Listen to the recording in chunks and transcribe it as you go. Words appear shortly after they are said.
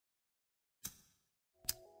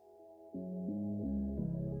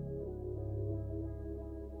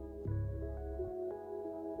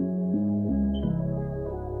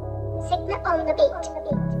on the beat.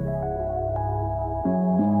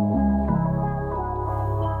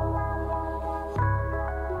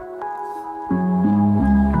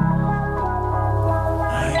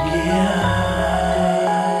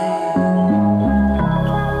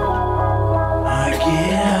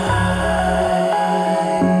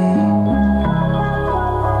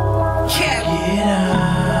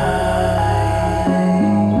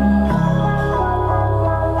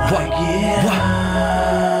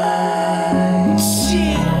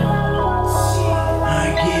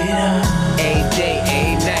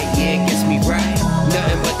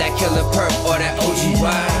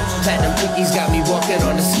 Platinum cookies got me walking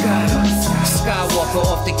on the sky. Skywalker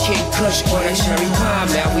off the King Kush or that cherry pie.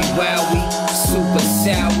 Now we wild, we super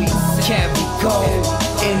sour, cabby gold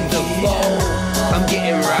in the bowl. I'm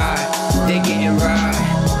getting right, they getting right,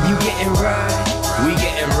 you getting right, we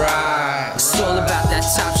getting right. It's all about that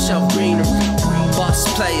top shelf greenery. Boss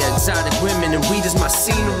player, exotic women, and weed is my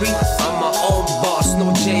scenery. I'm my own boss,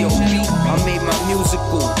 no J.O.B. I made my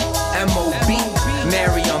musical M.O.B.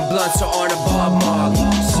 Mary on blunts or on a Bob Marley.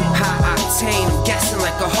 High octane, I'm gassing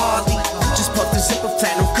like a Harley. Just puffed a zipper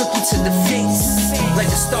platinum cookie to the face. Like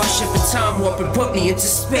a starship in time warp and put me into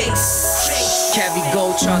space. Cavi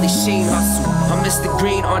gold, Charlie Sheen hustle. I'm Mr.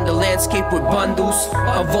 Green on the landscape with bundles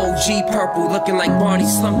of OG purple, looking like Barney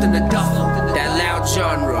slumped in the duffel. That loud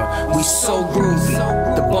genre, we so groovy.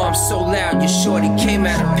 The bomb's so loud, your shorty came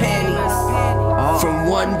out of panties. From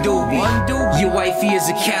one doobie, your wifey is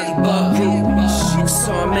a Cali bug groupie.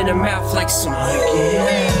 So I'm in her mouth like some every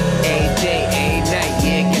day, every night,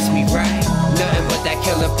 yeah, it gets me right. Nothing but that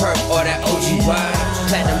killer perk or that OG wine.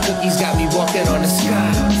 Platinum cookies got me walking on the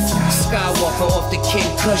sky. Skywalker off the King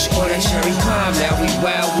Kush or that cherry pie. Now we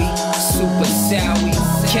wild, we super sour,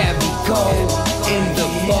 cabby gold in the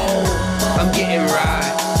bowl. I'm getting right,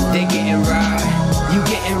 they getting right, you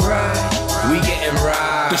getting right, we getting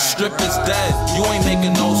right. The strip is dead, you ain't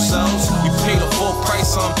making no sales. You pay the full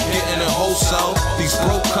price, I'm getting it wholesale. These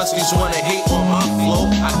broke customs wanna hate on my flow.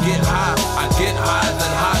 I get higher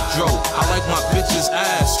than hydro. I like my bitch's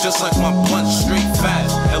ass, just like my blunt, straight fat.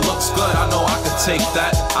 It looks good, I know I could take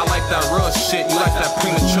that. I like that real shit, you like that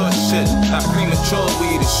premature shit. That premature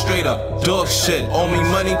weed is straight up dog shit. Owe me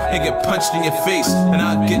money and get punched in your face, and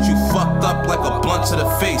I'll get you fucked up like a blunt to the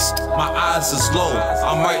face. My eyes is low,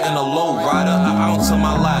 I'm writing a low rider, an ounce on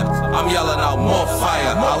my lap. I'm yelling out more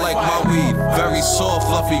fire. I like my weed, very soft,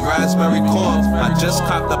 fluffy raspberry cough. I just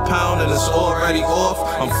copped a pound and it's already off.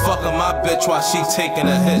 I'm fucking my bitch while she taking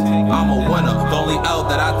a hit. I'm a winner, the only L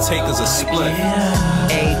that I take is a split.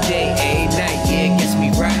 Every day, every night, yeah, it gets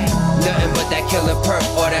me right. Nothing but that killer perk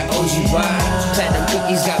or that OG wine. Platinum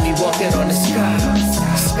cookies got me walking on the sky.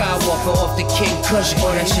 Skywalker off the King Kush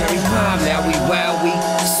or that cherry pie. Now we wild, we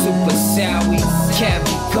super sour,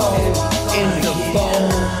 cabby gold in the bowl.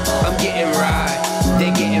 I'm getting right, they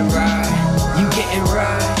getting right, you getting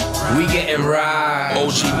right, we getting right.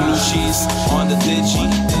 OG blue cheese on the digi,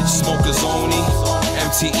 smokers only,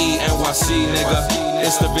 MTE NYC nigga.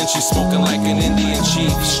 It's the VINCI smoking like an Indian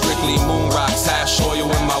chief. Strictly moon rocks, hash oil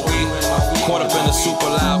in my weed. Caught up in a super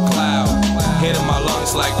loud cloud, hitting my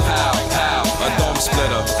lungs like pow, pow. A dome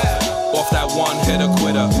splitter, off that one hitter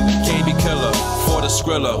quitter. KB killer, for the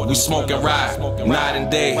skriller. We smoking rye, night and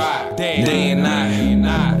day, day and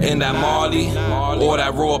night. In that Marley, or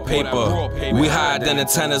that raw paper. We higher than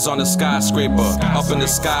antennas on the skyscraper. Up in the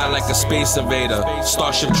sky like a space invader.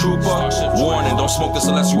 Starship trooper, warning, don't smoke this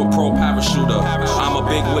unless you a pro parachuter. I'm a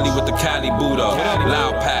big Willie with the Cali Buddha.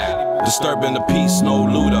 Loud pack, disturbing the peace, no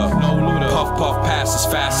looter. Puff puff pass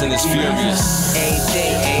as fast and as furious. Every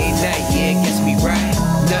day, every night, yeah, it gets me right.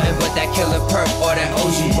 Nothing but that killer perk or that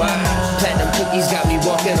OG wine. Platinum cookies got me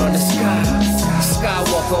walking on the sky.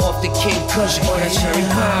 Skywalker off the King Kush or that cherry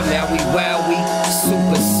pie. Now we wild, we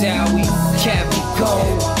super sour, cabby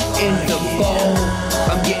gold in the bowl.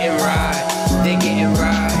 I'm getting right, they getting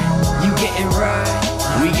right, you getting right,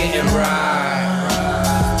 we getting right.